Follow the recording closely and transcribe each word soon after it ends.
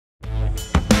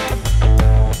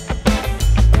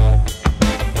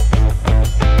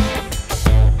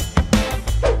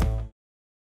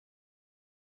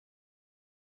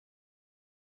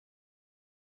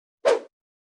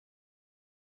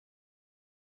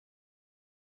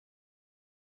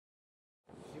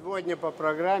Сегодня по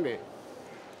программе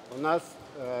у нас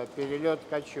перелет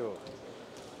качев.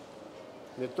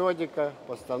 Методика,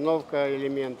 постановка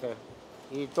элемента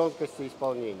и тонкости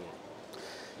исполнения.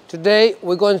 Today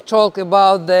we're going to talk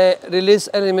about the release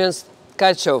elements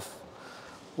catch-off.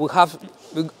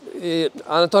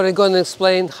 Anatoly is going to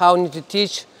explain how we need to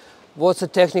teach what's the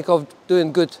technique of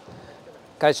doing good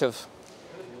catch-off.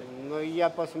 Но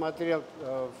я посмотрел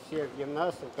всех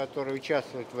гимнастов, которые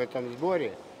участвуют в этом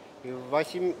сборе, и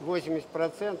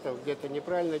 80% где-то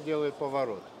неправильно делают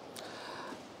поворот.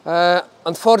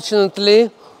 Unfortunately,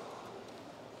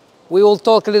 we will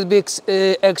talk a little bit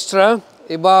extra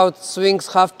about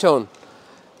swings half turn.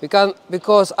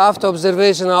 Because after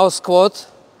observation of our squad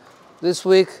this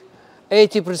week,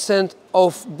 80%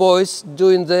 of boys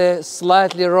doing the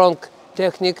slightly wrong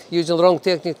technique, using wrong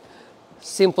technique,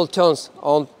 simple turns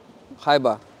on high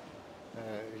bar.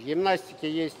 В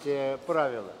гимнастике есть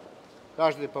правило.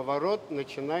 Каждый поворот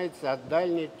начинается от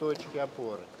дальней точки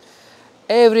опоры.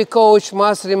 Every coach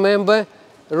must remember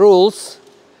rules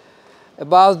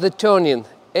about the turning.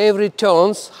 Every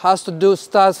turn has to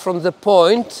start from the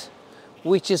point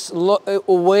which is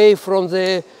away from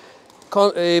the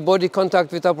body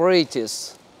contact with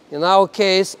apparatus. In our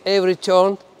case, every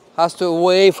turn has to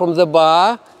away from the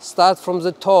bar, start from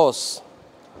the toes.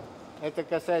 Это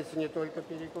касается не только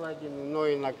перекладин, но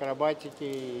и на акробатике,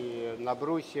 и на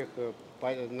брусьях,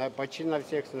 почти на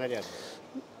всех снарядах.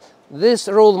 This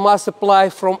rule must apply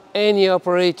from any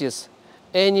apparatus,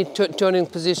 any turning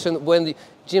position when the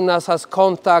gymnast has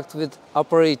contact with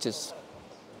apparatus.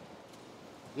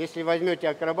 Если возьмете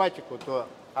акробатику, то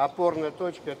опорная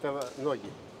точка – это ноги.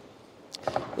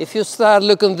 If you start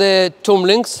looking at the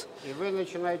tumblings, И вы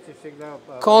начинаете всегда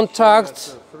contact,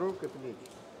 с рук и плеч.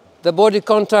 the body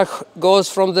contact goes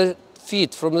from the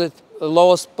feet, from the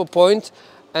lowest point,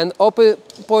 and upper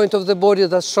point of the body,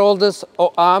 the shoulders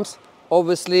or arms,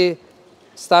 obviously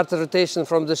start the rotation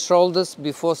from the shoulders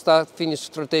before finish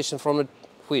rotation from the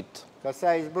feet.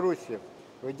 Касаясь брусьев,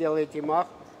 вы делаете мах,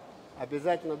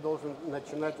 обязательно должен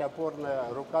начинать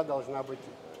опорная рука, должна быть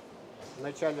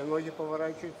вначале ноги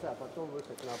поворачиваются, а потом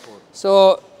выход на опору.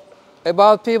 So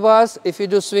about P-bars, if you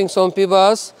do swings on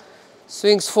P-bars,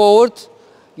 swings forward,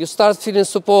 you start feeling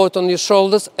support on your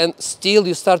shoulders, and still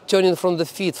you start turning from the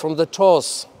feet, from the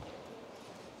toes,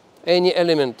 any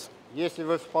element. Если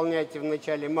вы исполняете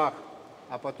вначале мах,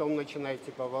 а потом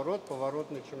начинаете поворот,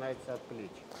 поворот начинается от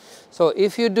плеч. So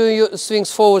if you do your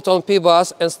swings forward on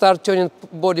P-bars and start turning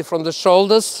body from the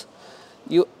shoulders,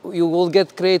 you will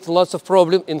create lots of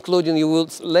problems, including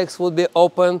legs will be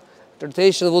open,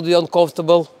 rotation will be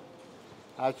uncomfortable.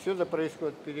 Отсюда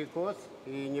происходит перекос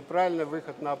и неправильный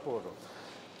выход на опору.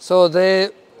 So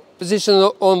the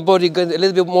position on body get a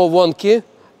little bit more wonky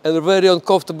and very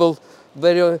uncomfortable,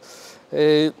 very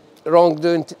wrong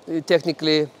doing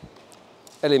technically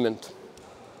element.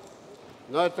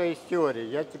 Но это из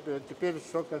теории. Теперь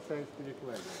что касается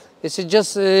перекладин. This is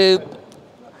just a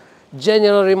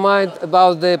general remind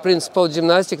about the principle of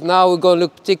gymnastics. Now we're going to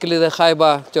look particularly at the high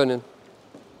bar turning.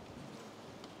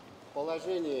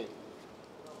 Положение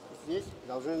здесь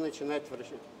должны начинать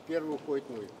вращать. Первый уходит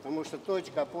ноги, потому что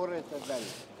точка опоры это дальше.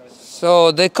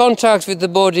 So the contact with the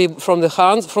body from the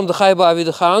hands, from the high bar with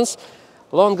the hands,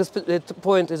 longest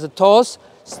point is the toes.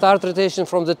 Start rotation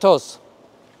from the toes.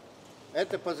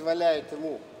 Это позволяет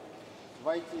ему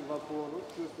войти в опору,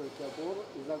 чувствовать опору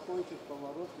и закончить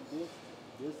поворот без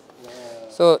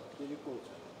перекоса.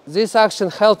 This action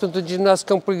helps the gymnast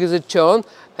complete the turn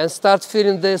and start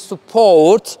feeling the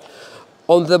support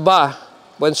on the bar.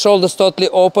 When shoulders totally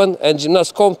open and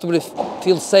gymnast comfortably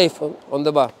feel safe on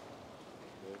the bar.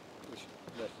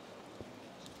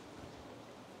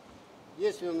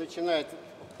 Если он начинает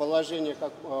положение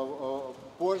как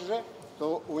позже,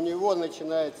 то у него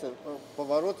начинается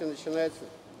поворот и начинается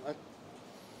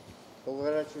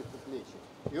поворачиваться плечи.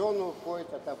 И он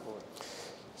уходит от опоры.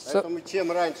 Поэтому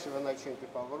чем раньше вы начнете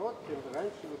поворот, тем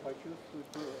раньше вы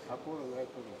почувствуете опору на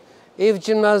эту руку. If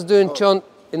gymnast doing turn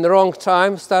in the wrong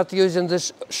time, start using the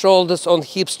shoulders on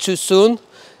hips too soon,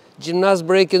 gymnast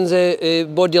breaking the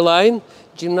body line,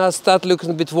 gymnast start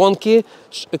looking a bit wonky,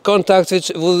 contact which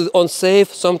will be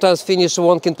unsafe, sometimes finish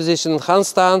wonky in position in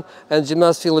handstand, and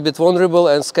gymnast feel a bit vulnerable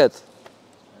and scared. С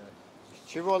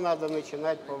чего надо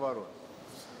начинать поворот?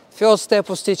 First step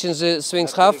of teaching the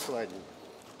swings half.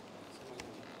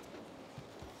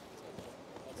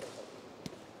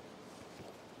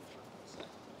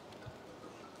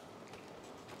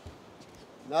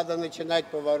 Надо начинать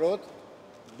поворот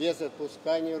без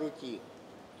отпускания руки.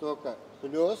 Только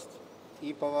хлёст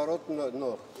и поворот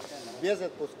ног. Без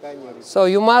отпускания руки. So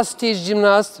you must teach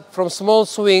gymnasts from small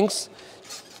swings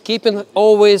keeping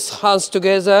always hands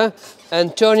together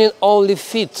and turning only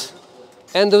feet.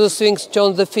 End of the swings,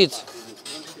 turn the feet.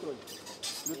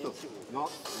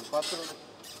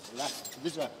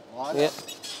 Yeah.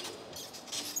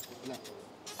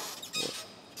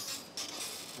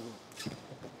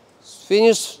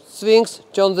 Finish swings,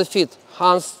 turn the feet.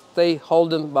 Hands stay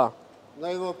holding bar. Но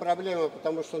его проблема,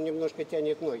 потому что он немножко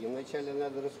тянет ноги. Вначале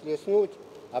надо расплеснуть,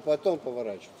 а потом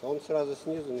поворачиваться. Он сразу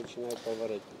снизу начинает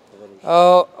поворачивать.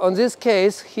 On this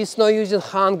case, he's not using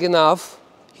hand enough.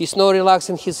 He's not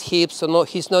relaxing his hips, so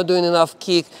he's not doing enough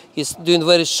kick. He's doing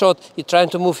very short. He's trying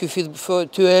to move your feet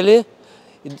too early.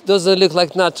 It doesn't look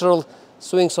like natural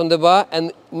swings on the bar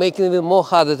and making it even more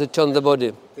harder to turn the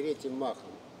body. Третьим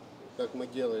махом, как мы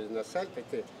делали на сальто,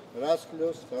 ты раз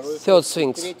плюс, второй Third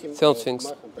swings. Third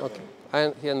swings.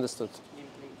 Okay, he understood.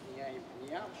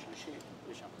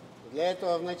 Для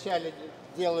этого вначале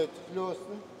делают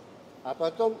хлёсты, а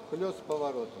потом хлёст с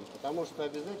поворотом. Потому что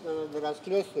обязательно надо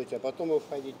расхлёстывать, а потом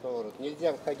входить в поворот.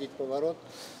 Нельзя входить в поворот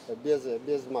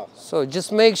без маха. So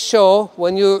just make sure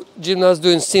when you gymnasts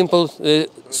doing simple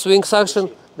swing action,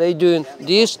 they doing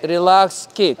dish, relax,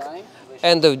 kick.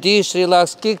 End of dish,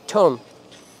 relax, kick, turn.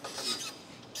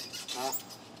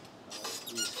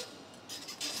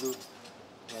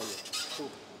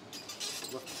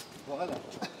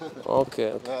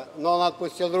 Okay. Но он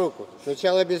отпустил руку.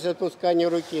 Сначала без отпускания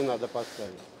руки надо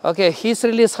поставить. Okay, he's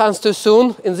released hands too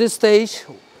soon. In this stage,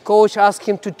 coach asked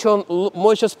him to turn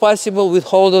much as possible with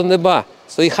hold on the bar.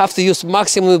 So you have to use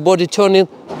maximum body turning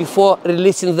before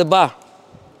releasing the bar.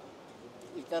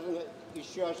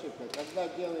 Еще ошибка. Когда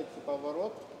делается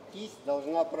поворот, кисть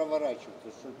должна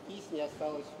проворачиваться, чтобы кисть не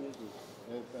осталась внизу.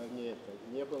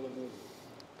 Не было внизу.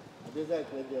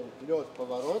 Обязательно делать лёд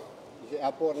поворот,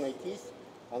 опорная кисть.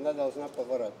 Она должна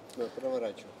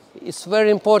проворачиваться. It's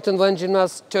very important when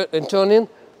gymnasts turning,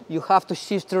 you have to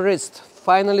shift the wrist.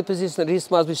 Finally position the wrist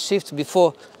must be shifted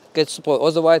before get support.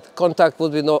 Otherwise, contact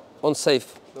would be not unsafe.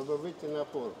 Чтобы выйти на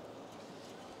опору.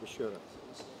 Еще раз.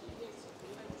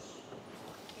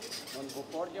 Он в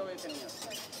упор делает или нет?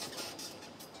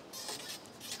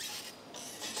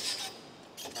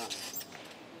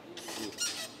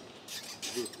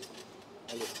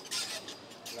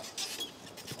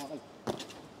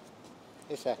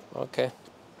 Okay.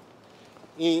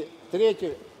 И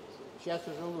третью, сейчас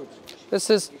уже лучше. This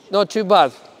is not too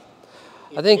bad.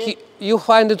 I think you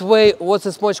find it way what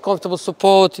is much comfortable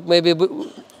support. Maybe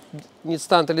need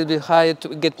stand a little bit higher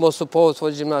to get more support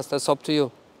for gymnasts. That's up to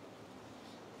you.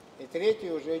 И третий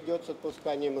уже идет с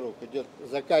отпусканием рук. Идет,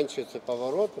 заканчивается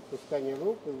поворот, отпусканием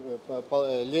рук,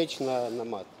 лечь на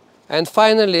мат. And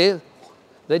finally,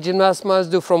 the gymnast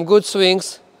must do from good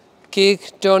swings,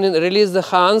 kick, turning, release the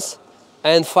hands,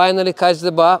 and finally catch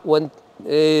the bar when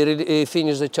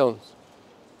finish the turn.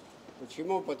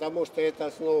 Почему? Потому что это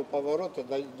основа поворота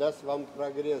даст вам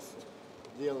прогресс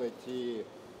делать и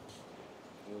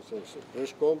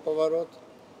прыжком поворот,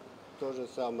 то же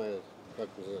самое, как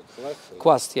называется,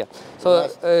 Quast, yeah. So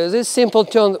this simple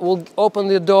turn will open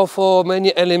the door for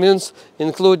many elements,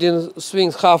 including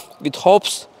swing half with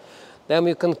hops. Then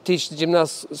you can teach the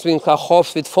gymnasts swing half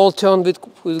hops with full turn,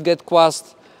 will get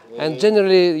quast. And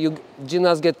generally,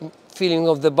 gymnasts get feeling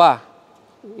of the bar.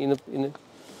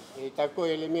 И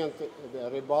такой элемент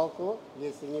рыбалку,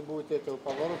 если не будет этого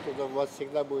поворота, то у вас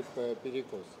всегда будет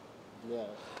перекос.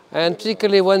 And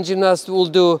particularly when gymnasts will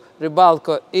do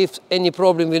ribalco, if any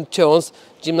problem with turns,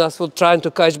 gymnasts will try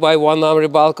to catch by one arm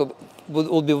ribalco,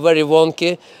 will be very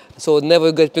wonky, so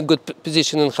never get a good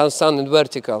position in handstand and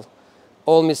vertical.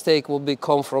 All mistake will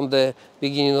come from the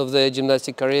beginning of the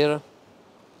gymnastic career.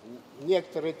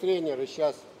 Некоторые тренеры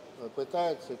сейчас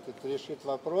пытаются решить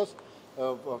вопрос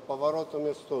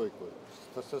поворотами в стойку,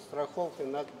 со страховкой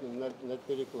над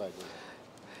перекладиной.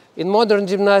 In modern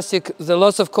gymnastics, there are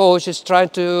lots of coaches try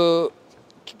to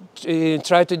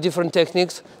different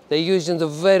techniques. They're using the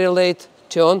very late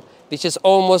turn, which is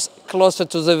almost closer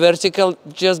to the vertical,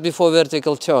 just before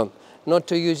vertical turn, not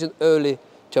to use an early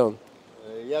turn.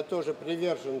 Я тоже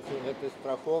привержен этой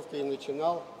страховки и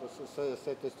начинал с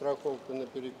этой страховкой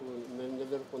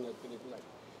наверху над перекладиной.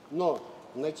 Но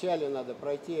вначале надо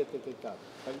пройти этот этап,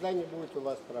 тогда не будет у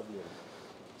вас проблем.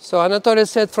 So Anatoly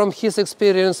said from his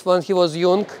experience when he was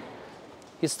young,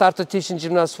 he started teaching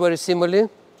gymnasts very similarly,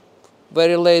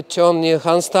 very late turn near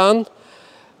handstand,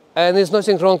 and there's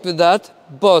nothing wrong with that,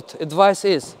 but advice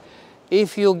is,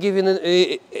 if you're giving an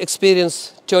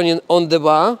experience turning on the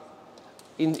bar,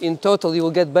 in total you will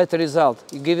get better result.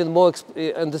 You're giving more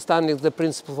understanding of the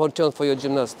principle for turn for your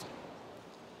gymnast.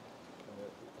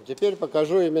 Теперь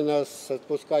покажу именно с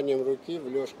отпусканием руки в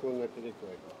лёжку на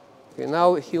перекладине. Okay,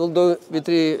 now he will do with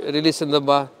releasing the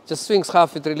bar. Just swings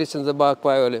half with releasing the bar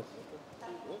quite early.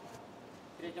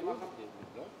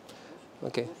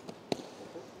 Okay.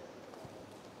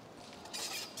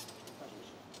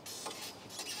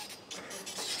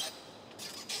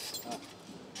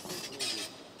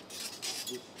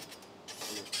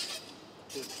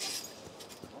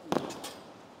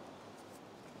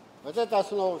 Вот это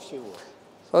основа всего.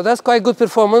 So that's quite good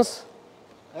performance.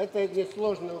 Это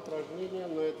несложное упражнение,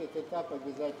 но этот этап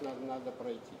обязательно надо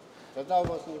пройти. Тогда у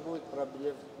вас не будет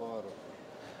проблем с поворотом.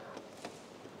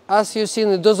 As you've seen,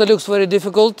 it doesn't look very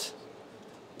difficult,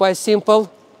 quite simple,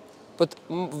 but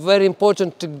very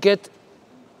important to get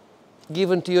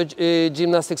given to your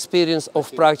gymnast experience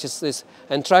of practice this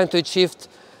and trying to achieve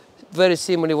very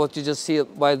similarly what you just see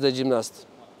by the gymnast.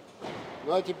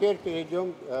 Ну а теперь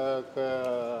перейдем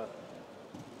к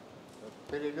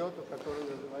перелету, который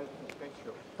называется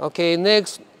скачок. Okay,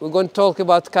 next we're going to talk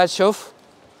about catch-off.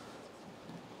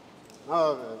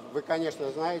 Ну, вы,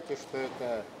 конечно, знаете, что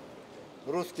это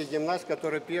русский гимнаст,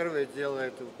 который первый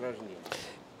делает это упражнение.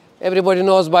 Everybody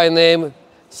knows by name,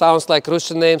 sounds like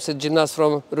Russian names, a gymnast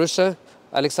from Russia,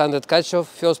 Alexander Tkachев,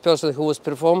 first person who was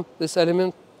performed this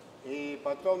element. И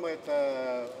потом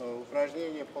это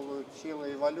упражнение получило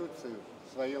эволюцию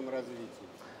в своем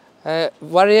развитии.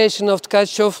 Variation of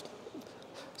Tkachев,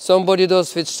 somebody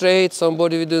does with straight,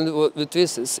 somebody with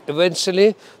twist.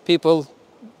 Eventually, people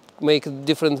make a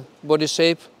different body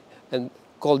shape and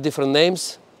call different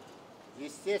names.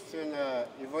 Естественно,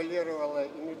 эволюировала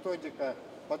и методика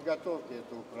подготовки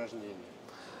этого упражнения.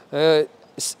 At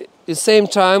the same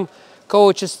time,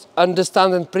 coaches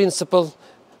understand the principle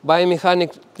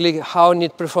biomechanically how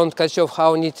need perform Tkachев,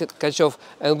 how need Tkachев,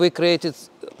 and we created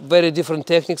very different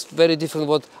techniques, very different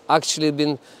what actually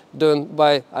been done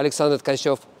by Alexander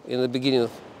Tkachев in the beginning.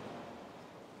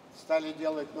 Стали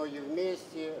делать ноги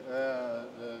вместе,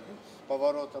 с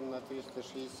поворотом на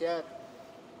 360.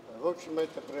 В общем,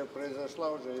 это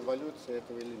произошла уже эволюция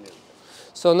этого элемента.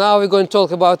 So now we're going to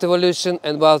talk about evolution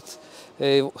and about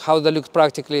how they look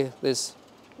practically, this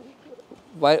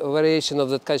variation of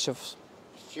the Tkachев.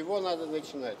 С чего надо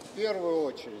начинать? В первую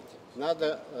очередь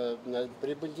надо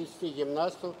преподнести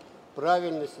гимнасту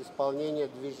правильность исполнения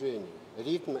движений,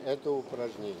 ритм этого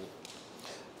упражнения.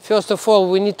 First of all,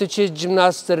 we need to teach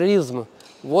gymnasts the rhythm.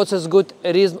 What is good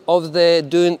rhythm of the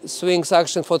doing swings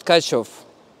action for Tkachев?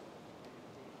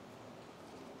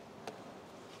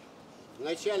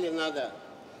 Вначале надо,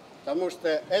 потому что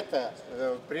это,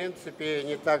 в принципе,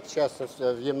 не так часто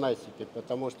в гимнастике,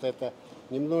 потому что это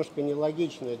немножко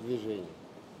нелогичное движение,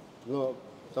 но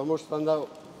потому что она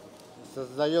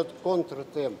создает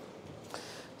контртемп.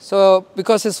 So,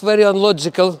 because it's very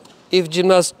unlogical, if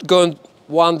gymnasts go in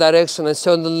one direction and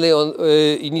suddenly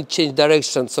you need to change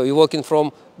direction, so you're walking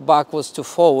from backwards to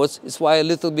forwards, it's why a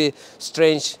little bit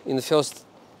strange in the first.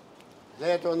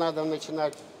 Для этого надо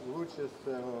начинать лучше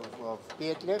в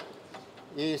петлях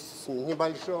и с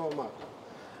небольшого маха.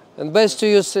 And best to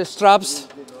use straps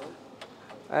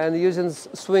and using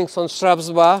swings on straps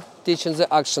bar, teaching the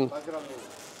action.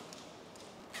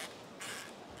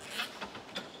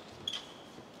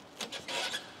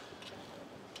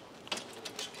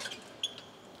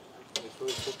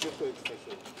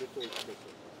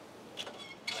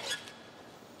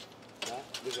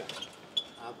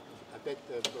 Опять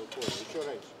позже, еще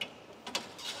раньше.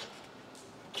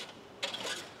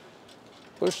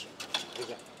 Push.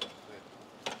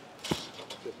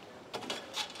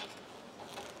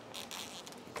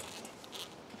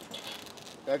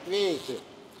 Как видите,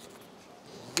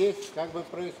 здесь как бы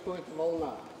происходит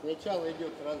волна. Сначала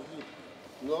идет разгиб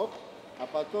ног, а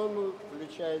потом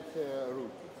включаются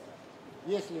руки.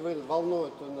 Если вы волну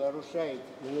эту нарушаете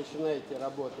и начинаете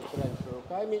работать раньше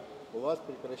руками, у вас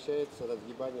прекращается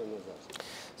разгибание назад.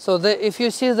 So if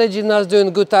you see the gymnast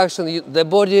doing good action, the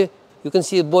body, you can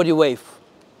see a body wave.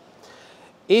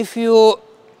 If you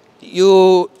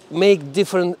make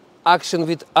different action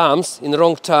with arms in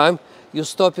wrong time, you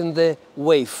stop in the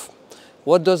wave.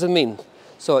 What does it mean?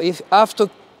 So if after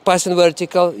passing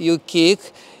vertical, you kick,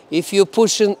 if you're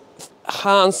pushing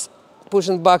hands,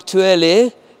 pushing back too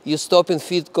early, you stop in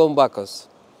feet going backwards,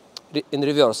 in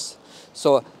reverse.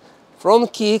 So from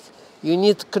kick, you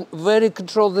need to very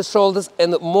control the shoulders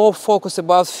and more focus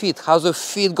about feet, how the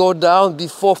feet go down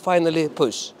before finally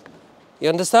push. You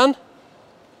understand?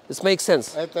 This makes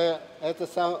sense. Это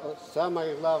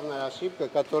самая главная ошибка,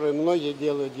 которую многие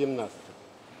делают гимнасты.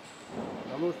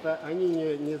 Потому что они,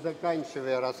 не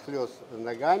заканчивая расхлёст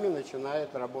ногами,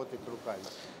 начинают работать руками.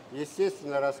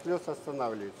 естественно, расхлёст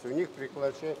останавливается. У них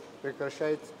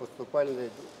прекращается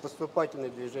поступательное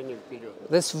движение вперед.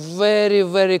 That's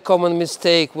very common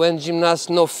mistake when gymnasts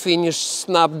not finish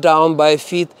snap down by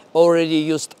feet, already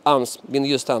used arms, been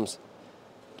used arms.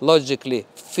 Logically,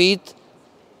 feet,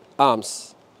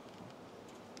 arms.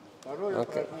 Второе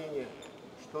упражнение,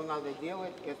 что надо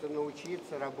делать, это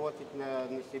научиться работать на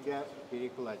себя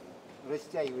перекладине,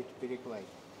 растягивать перекладину.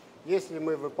 Если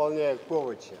мы, выполняя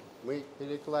ковача, мы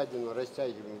перекладину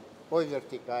растягиваем по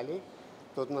вертикали,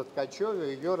 то на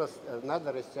ткачеве ее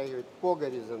надо растягивать по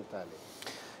горизонтали.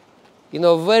 You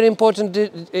know, very important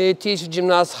to teach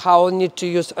gymnasts how need to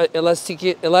use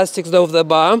elastics of the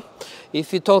bar.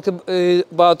 If you talk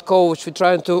about coach, we're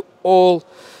trying to all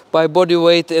by body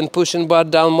weight and pushing bar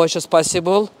down much as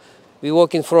possible. We're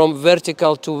working from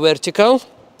vertical to vertical.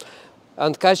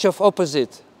 And catch of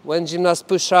opposite. When gymnasts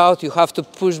push out, you have to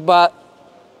push bar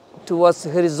towards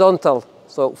horizontal.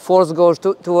 So force goes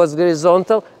towards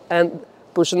horizontal and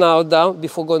pushing out down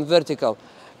before going vertical.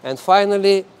 And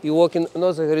finally, you work in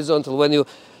another horizontal when you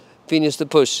finish the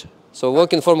push. So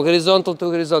working from horizontal to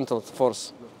horizontal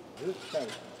force.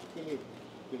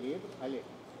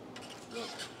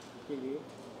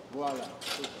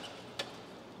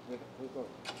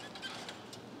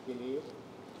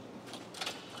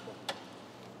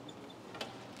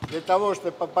 Для того,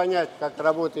 чтобы понять, как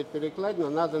работает перекладина,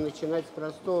 надо начинать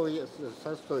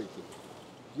со стойки.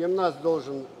 Гимнаст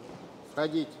должен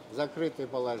входить в закрытое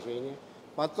положение,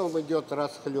 потом идет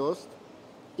расхлёст,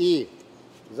 и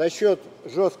за счет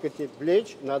жесткости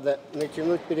плеч надо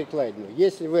натянуть перекладину.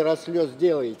 Если вы расхлёст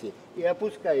делаете и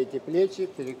опускаете плечи,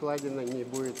 перекладина не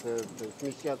будет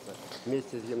смещаться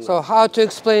вместе с гимнастом. So how to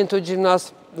explain to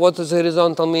gymnasts what is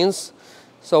horizontal means?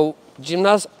 So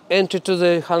gymnast enter to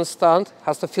the handstand,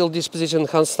 has to feel this position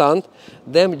handstand.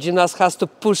 Then gymnast has to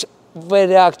push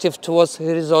very active towards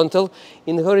horizontal.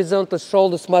 In horizontal,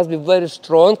 shoulders must be very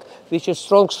strong, which is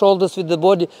strong shoulders with the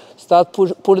body start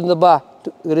pulling the bar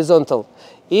to horizontal.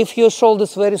 If your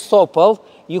shoulders very supple,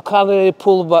 you can't really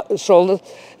pull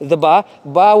the bar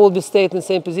will be stayed in the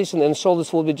same position and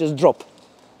shoulders will be just drop.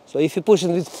 So if you push it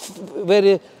with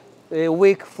very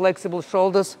weak, flexible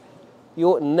shoulders,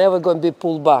 you're never going to be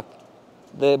pulled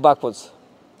backwards.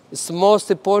 It's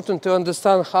most important to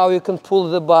understand how you can pull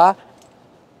the bar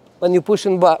when you're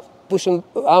pushing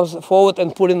arms forward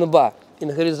and pulling the bar in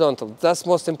horizontal. That's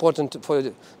most important for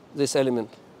this element.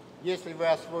 Если вы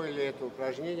освоили это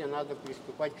упражнение, надо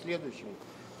приступать к следующему.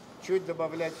 Чуть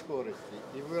добавлять скорости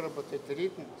и выработать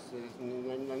ритм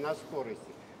на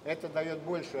скорости. Это дает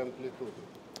большую амплитуду.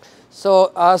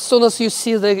 So as soon as you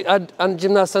see the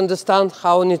gymnasts understand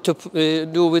how you need to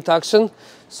do with action,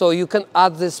 so you can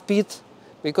add the speed,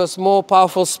 because more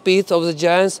powerful speed of the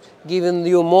giants giving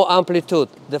you more amplitude.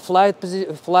 The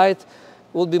flight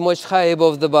will be much higher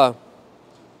above the bar.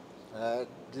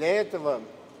 Для этого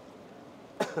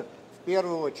в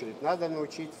первую очередь надо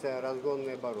научиться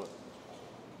разгонный оборот.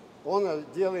 Он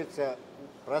делается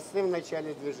простым в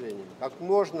начале движения. Как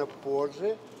можно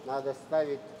позже надо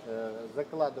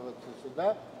закладываться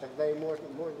сюда, тогда и можно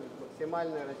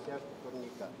максимальная растяжка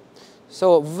турника.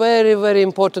 So very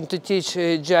important to teach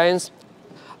giants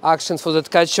action for the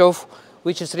catch-off,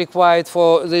 which is required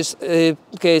for this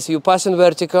case. You pass in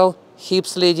vertical,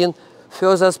 hips leading,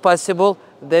 first as possible,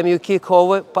 then you kick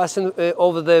over, passing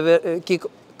over the kick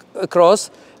across,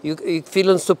 you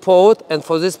feeling support, and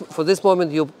for this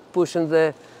moment you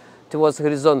pushing towards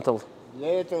horizontal.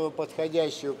 Для этого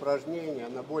подходящее упражнение,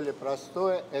 оно более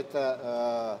простое,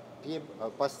 это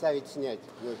поставить, снять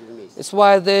ноги вместе. It's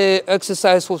why the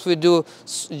exercise what we do,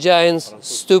 giants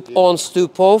stoop on,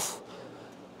 stoop off.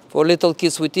 For little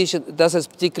kids we teach it. That is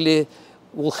particularly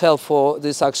will help for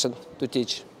this action to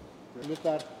teach.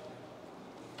 Лютар.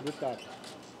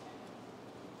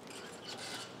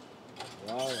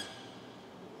 Браво.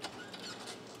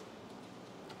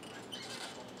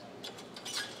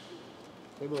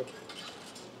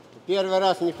 Первый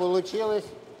раз не получилось.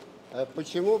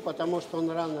 Почему? Потому что он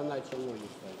рано начал ноги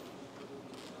ставить.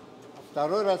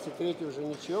 Второй раз и третий уже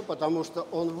ничего, потому что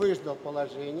он выждал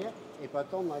положение и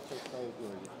потом начал ставить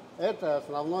ноги. Это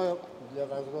основное для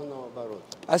разгонного оборота.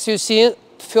 As you see,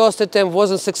 first attempt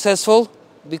wasn't successful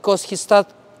because he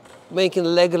started making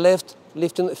leg left,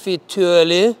 lifting feet too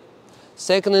early.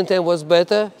 Second attempt was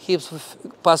better. Hips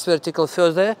passed vertical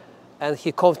further, and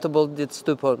he comfortable did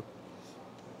stoop on.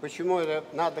 Почему это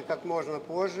надо как можно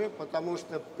позже? Потому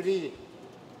что при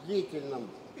длительном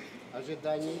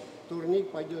ожидании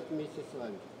турник пойдет вместе с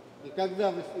вами. И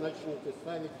когда вы начнете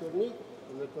ставить турник,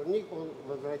 на турник он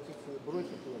возвратится,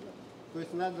 бросит назад. То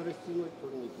есть надо растянуть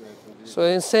турник на этом движении. So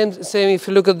in same if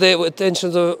you look at the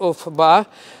tension of bar,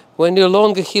 When your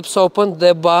longer hips open,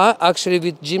 the bar actually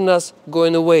with gymnast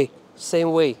going away,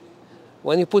 same way.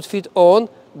 When you put feet on,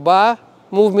 bar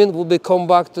movement will be come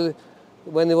back to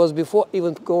when it was before,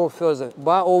 even go further.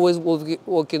 Bar always will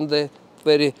walk in the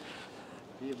very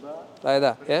like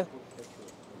that, yeah?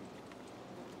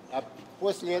 А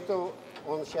после этого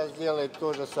он сейчас делает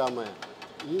то же самое.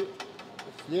 И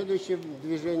следующим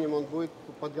движением он будет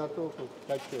подготовку к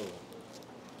качеву.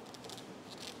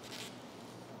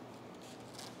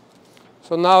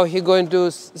 So now he going to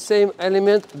do same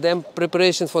element, then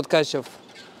preparation for Tkachев.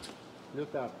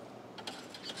 Лютар.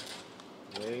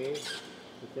 Oui.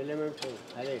 C'est la même chose.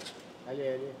 Allez, allez,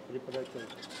 allez, préparation.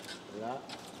 Là.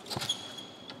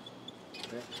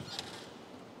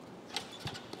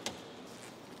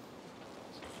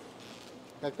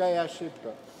 Какая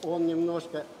ошибка? Он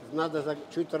немножко,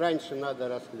 чуть раньше надо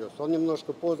расхлёст. Он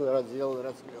немножко поздно сделал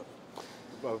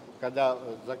расхлёст. Когда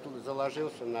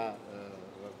заложился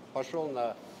пошел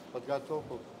на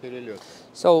подготовку к перелету.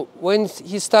 So when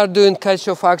he start doing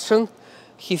catch-off action,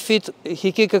 he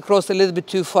kick across a little bit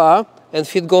too far, and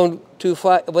feet going too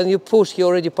far. When you push, he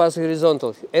already passed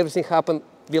horizontal. Everything happened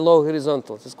below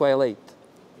horizontal. It's quite late.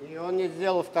 И он не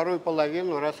сделал вторую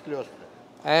половину расхлёста.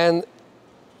 And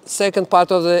second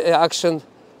part of the action,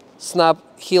 snap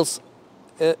heels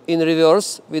in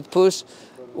reverse with push,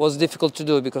 was difficult to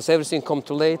do because everything come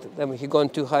too late. Then he gone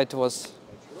too high towards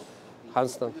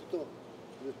handstand.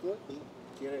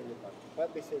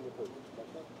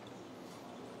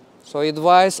 So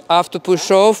advice after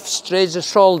push off, stretch the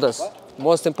shoulders.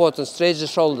 Most important, stretch the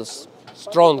shoulders.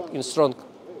 Strong, in strong.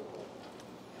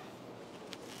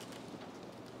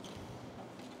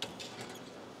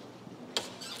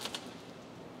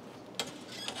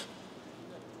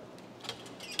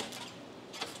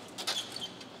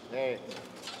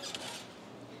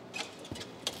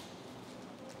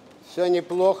 Все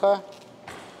неплохо,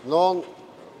 но он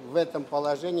в этом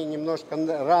положении немножко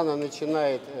рано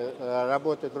начинает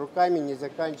работать руками, не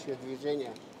заканчивая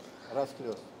движение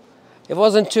расхлёст. It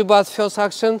wasn't too bad first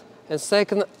action, and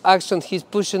second action he's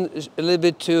pushing a little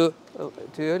bit too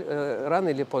рано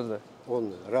или поздно?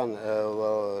 Он рано,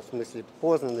 в смысле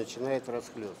поздно начинает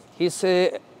расхлёст.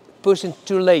 He's pushing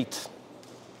too late.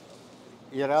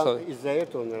 И из-за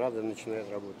этого он рано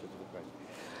начинает работать руками.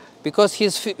 Because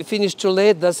he's finished too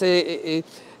late, that's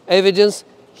evidence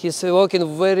he's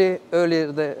working very early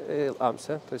the arms.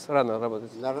 То есть рано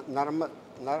работает.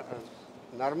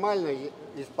 Нормальное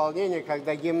исполнение,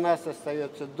 когда гимнаст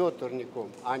остается до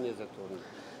турником, а не за турником.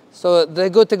 So the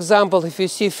good example, if you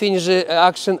see finish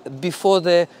action before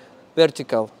the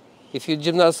vertical, if you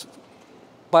gymnast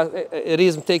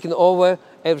rhythm taken over,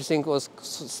 everything was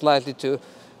slightly too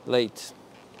late.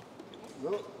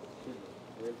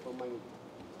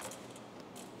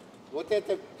 Вот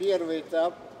это первый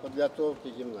этап подготовки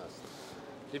гимнаста.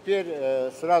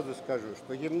 Теперь сразу скажу,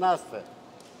 что гимнаста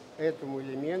этому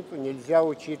элементу нельзя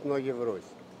учить ноги врозь.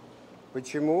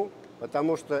 Почему?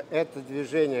 Потому что это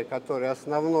движение, которое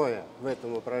основное в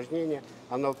этом упражнении,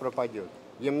 оно пропадет.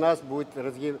 Гимнаст будет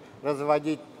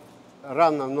разводить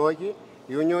рано ноги,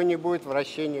 и у него не будет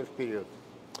вращения вперед.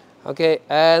 Okay,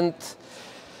 and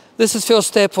this is first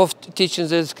step of teaching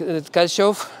the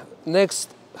Tkachев. Next,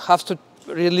 have to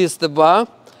release the bar,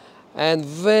 and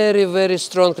very, very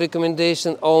strong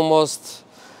recommendation almost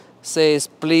says,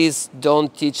 please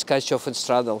don't teach Tkachев in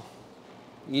straddle.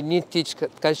 You need to teach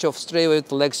Tkachef straight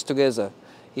with legs together.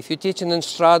 If you teach in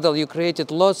straddle, you created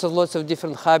lots of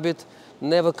different habits,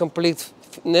 never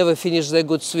finish the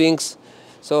good swings,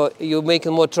 so you're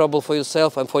making more trouble for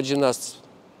yourself and for gymnasts.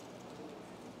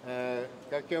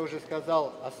 Как я уже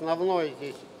сказал, основное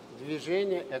здесь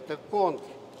движение – это контр.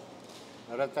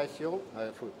 Ротацион,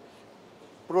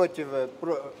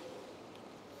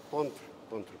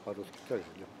 контр по-русски тоже,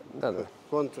 да? Да.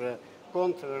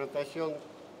 Контр-ротацион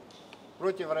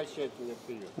против вращения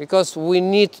вперед. Because we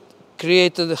need to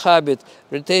create the habit,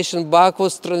 rotation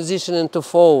backwards, transition into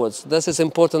forwards. This is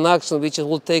important action which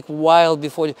will take a while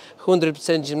before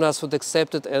 100% gymnasts would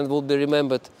accept it and will be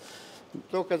remembered.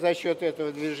 Только за счет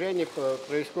этого движения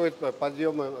происходит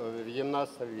подъем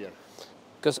гимнаста вверх.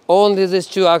 Because only these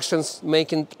two actions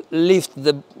making lift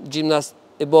the gymnast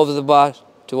above the bar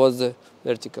towards the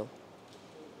vertical.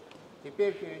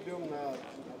 Теперь перейдем на...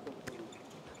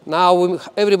 Now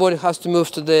everybody has to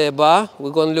move to the bar. We're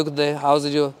going to look at how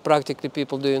the practically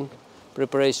people doing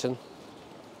preparation.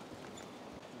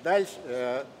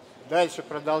 Дальше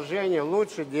продолжение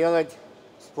лучше делать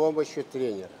с помощью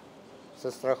тренера,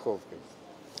 со страховкой.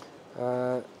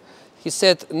 He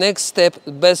said next step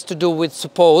best to do with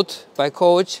support by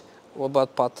coach. What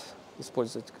about pad?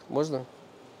 Использовать можно?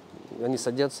 Они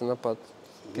садятся на пад.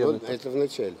 Ну, это в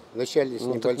начале. В начале с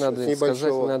надо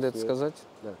небольшого. Надо это сказать.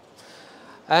 Да.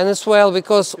 And as well,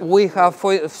 because we have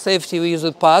for safety, we use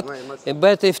a pad. And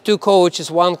better if two coaches,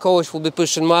 one coach will be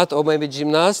pushing mat or maybe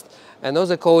gymnast, and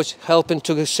another coach helping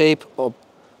to shape up.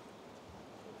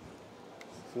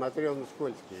 Смотри, он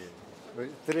скользкий.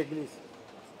 Треглись,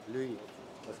 Люи.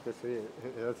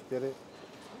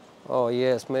 Oh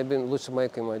yes, maybe лучше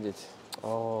майкой одеть.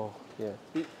 Oh yeah.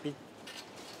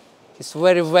 His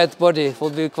very wet body will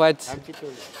be quite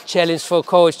challenge for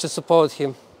coach to support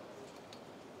him.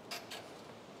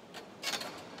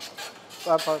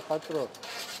 Папа, патрон.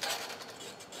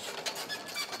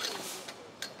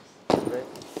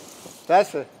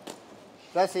 Стаса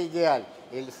идеаль.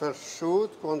 Il shoot,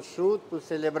 qu'on shoot pour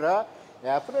célébrer, et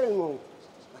après il monte.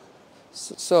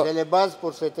 So C'est les bases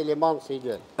pour cet élément, c'est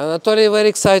idéal. Anatoly very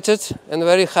excited and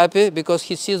very happy because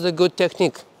he sees the good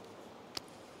technique.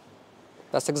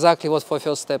 That's exactly what for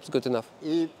first step is good enough.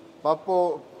 И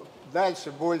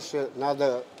дальше больше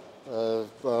надо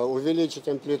увеличить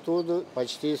амплитуду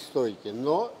почти стойки,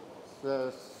 но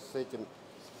с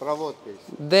проводкой.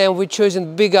 Then we're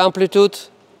choosing big amplitude,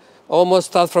 almost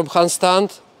start from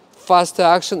handstand, faster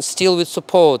action, still with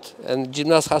support, and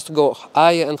gymnast has to go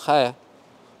higher and higher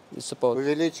with support.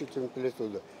 Увеличить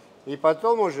амплитуду. И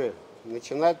потом уже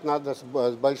начинать надо с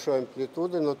большой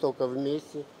амплитудой, но только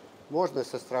вместе. Можно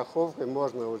со страховкой,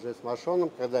 можно уже с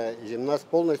машином, когда гимнаст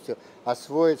полностью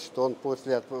освоит, что он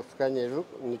после отпускания рук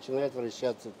начинает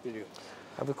вращаться вперед.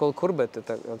 How we call kurbet?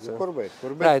 Курбет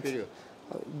Right. вперед.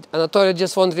 Anatoly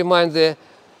just want to remind as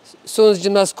soon as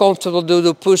gymnast comfortable, do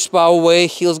the push bar away,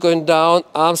 heels going down,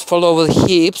 arms fall over the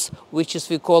hips, which is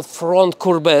we call front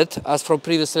kurbet, as from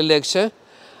previous lecture.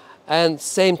 And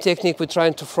same technique we're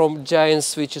trying to from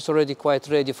giants, which is already quite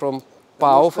ready from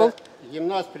powerful.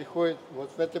 Гимнаст приходит вот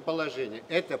в это положение.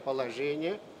 Это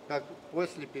положение, как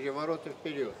после переворота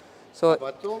вперед. So,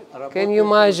 can you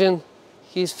imagine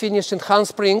he's finishing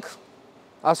handspring,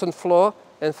 as on floor,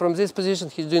 and from this position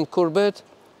he's doing kurbet.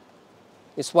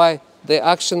 It's why the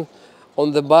action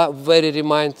on the bar very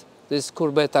remind this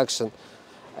kurbet action.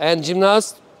 And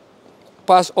gymnast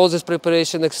pass all this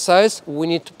preparation exercise, we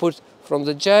need to put from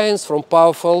the giants, from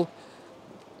powerful,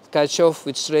 catch off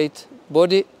with straight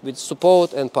body, with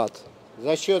support and pad.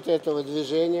 За счет этого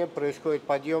движения происходит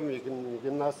подъем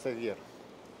гимнаста вверх.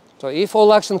 So if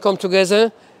all action come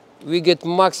together, we get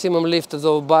maximum lift of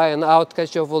the bar, and out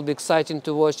catch off will be exciting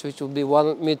to watch, which will be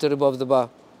 1 meter above the bar.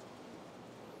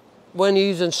 When you're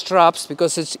using straps,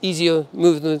 because it's easier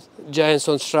movement giants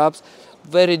on straps,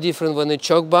 very different when a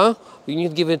choke bar. You need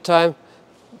to give it time,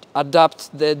 adapt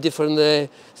the different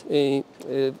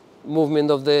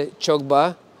movement of the choke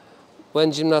bar. When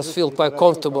gymnasts feel quite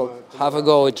comfortable, have a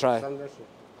go and try.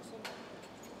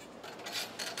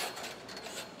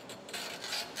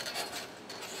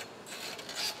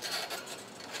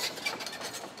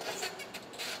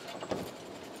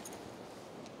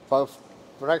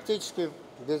 Практически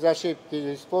без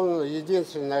ошибки исполнил.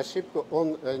 Единственная ошибка,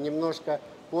 он немножко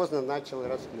поздно начал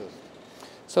расхлёст.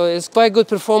 So it's quite good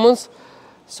performance.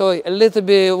 So a little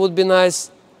bit would be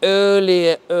nice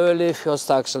early first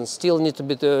action. Still need a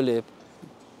bit early.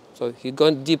 So he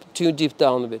going too deep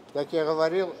down a bit. Как я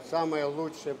говорил, самая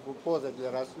лучшая поза для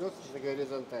расхлёста – это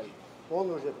горизонталь. Он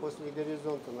уже после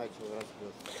горизонта начал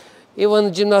расхлёст.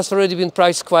 Even gymnast already been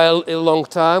practiced quite a long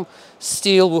time,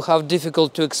 still we have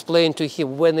difficult to explain to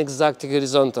him when exactly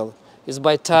horizontal. It's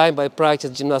by time, by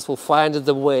practice, gymnast will find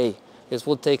the way. It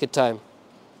will take a time.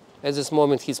 At this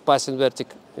moment, he's passing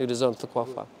vertical, horizontal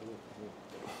quite far.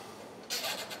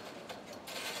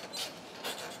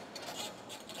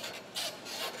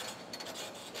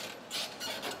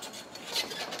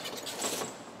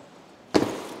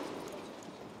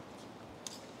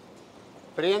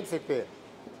 В принципе,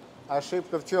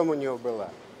 ошибка в чем у него была?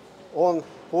 Он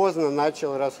поздно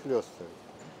начал расхлёстывать.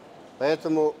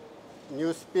 Поэтому не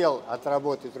успел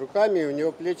отработать руками, и у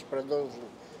него плечи продолжили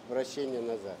вращение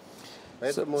назад.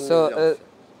 Поэтому он не взялся.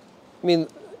 I mean,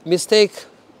 mistake,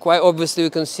 quite obviously you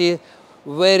can see,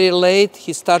 very late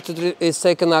he started a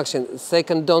second action.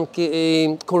 Second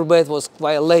donkey courbet was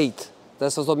quite late.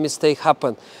 That's what mistake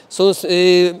happened. So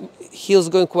heels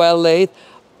going quite late.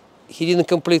 He didn't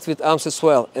complete with arms as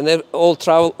well, and they all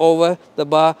travel over the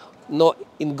bar, not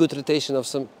in good rotation of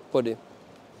some body.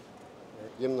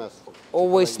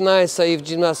 Always nicer if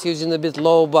gymnast using a bit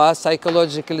low bar.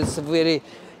 Psychologically, it's very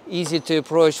easy to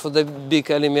approach for the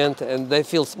big element, and they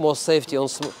feel more safety on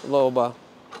low bar.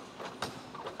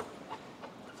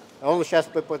 Он сейчас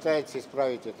попытается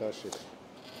исправить эту ошибку.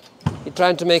 He's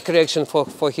trying to make correction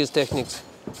for his techniques.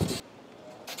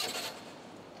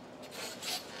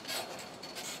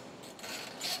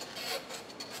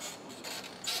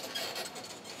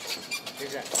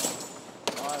 Бежать.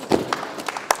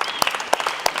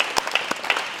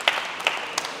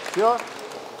 Все,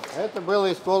 это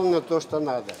было исполнено то, что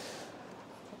надо.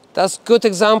 That's good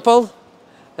example,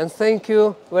 and thank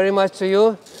you very much to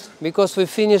you, because we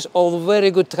finished a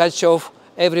very good touch of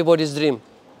everybody's dream.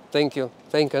 Thank you,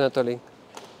 Anatoly.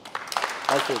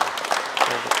 Спасибо.